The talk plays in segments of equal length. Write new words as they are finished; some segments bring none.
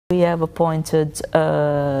We have appointed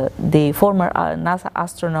the former NASA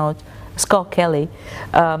astronaut Scott Kelly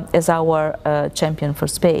as our champion for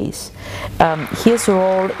space. His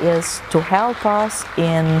role is to help us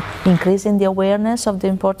in increasing the awareness of the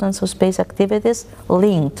importance of space activities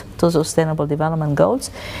linked to Sustainable Development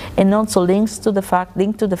Goals, and also linked to the fact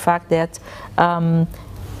that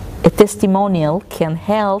a testimonial can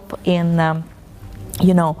help in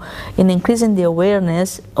in increasing the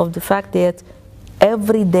awareness of the fact that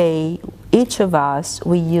every day, each of us,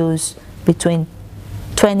 we use between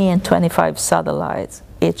 20 and 25 satellites,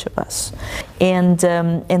 each of us. And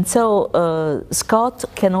so Scott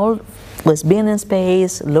can always be in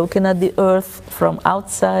space, looking at the Earth from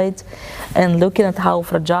outside and looking at how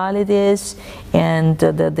fragile it is, and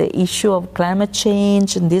the issue of climate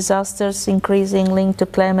change and disasters increasing linked to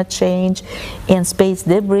climate change and space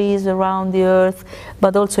debris around the Earth,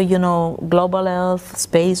 but also, global health,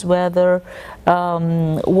 space weather,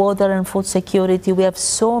 water and food security. We have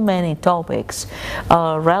so many topics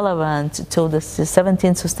relevant to the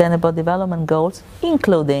 17 Sustainable Development Goals,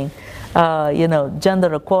 including,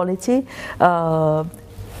 gender equality.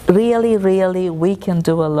 Really, we can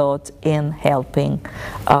do a lot in helping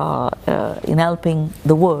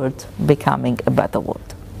the world becoming a better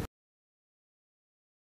world.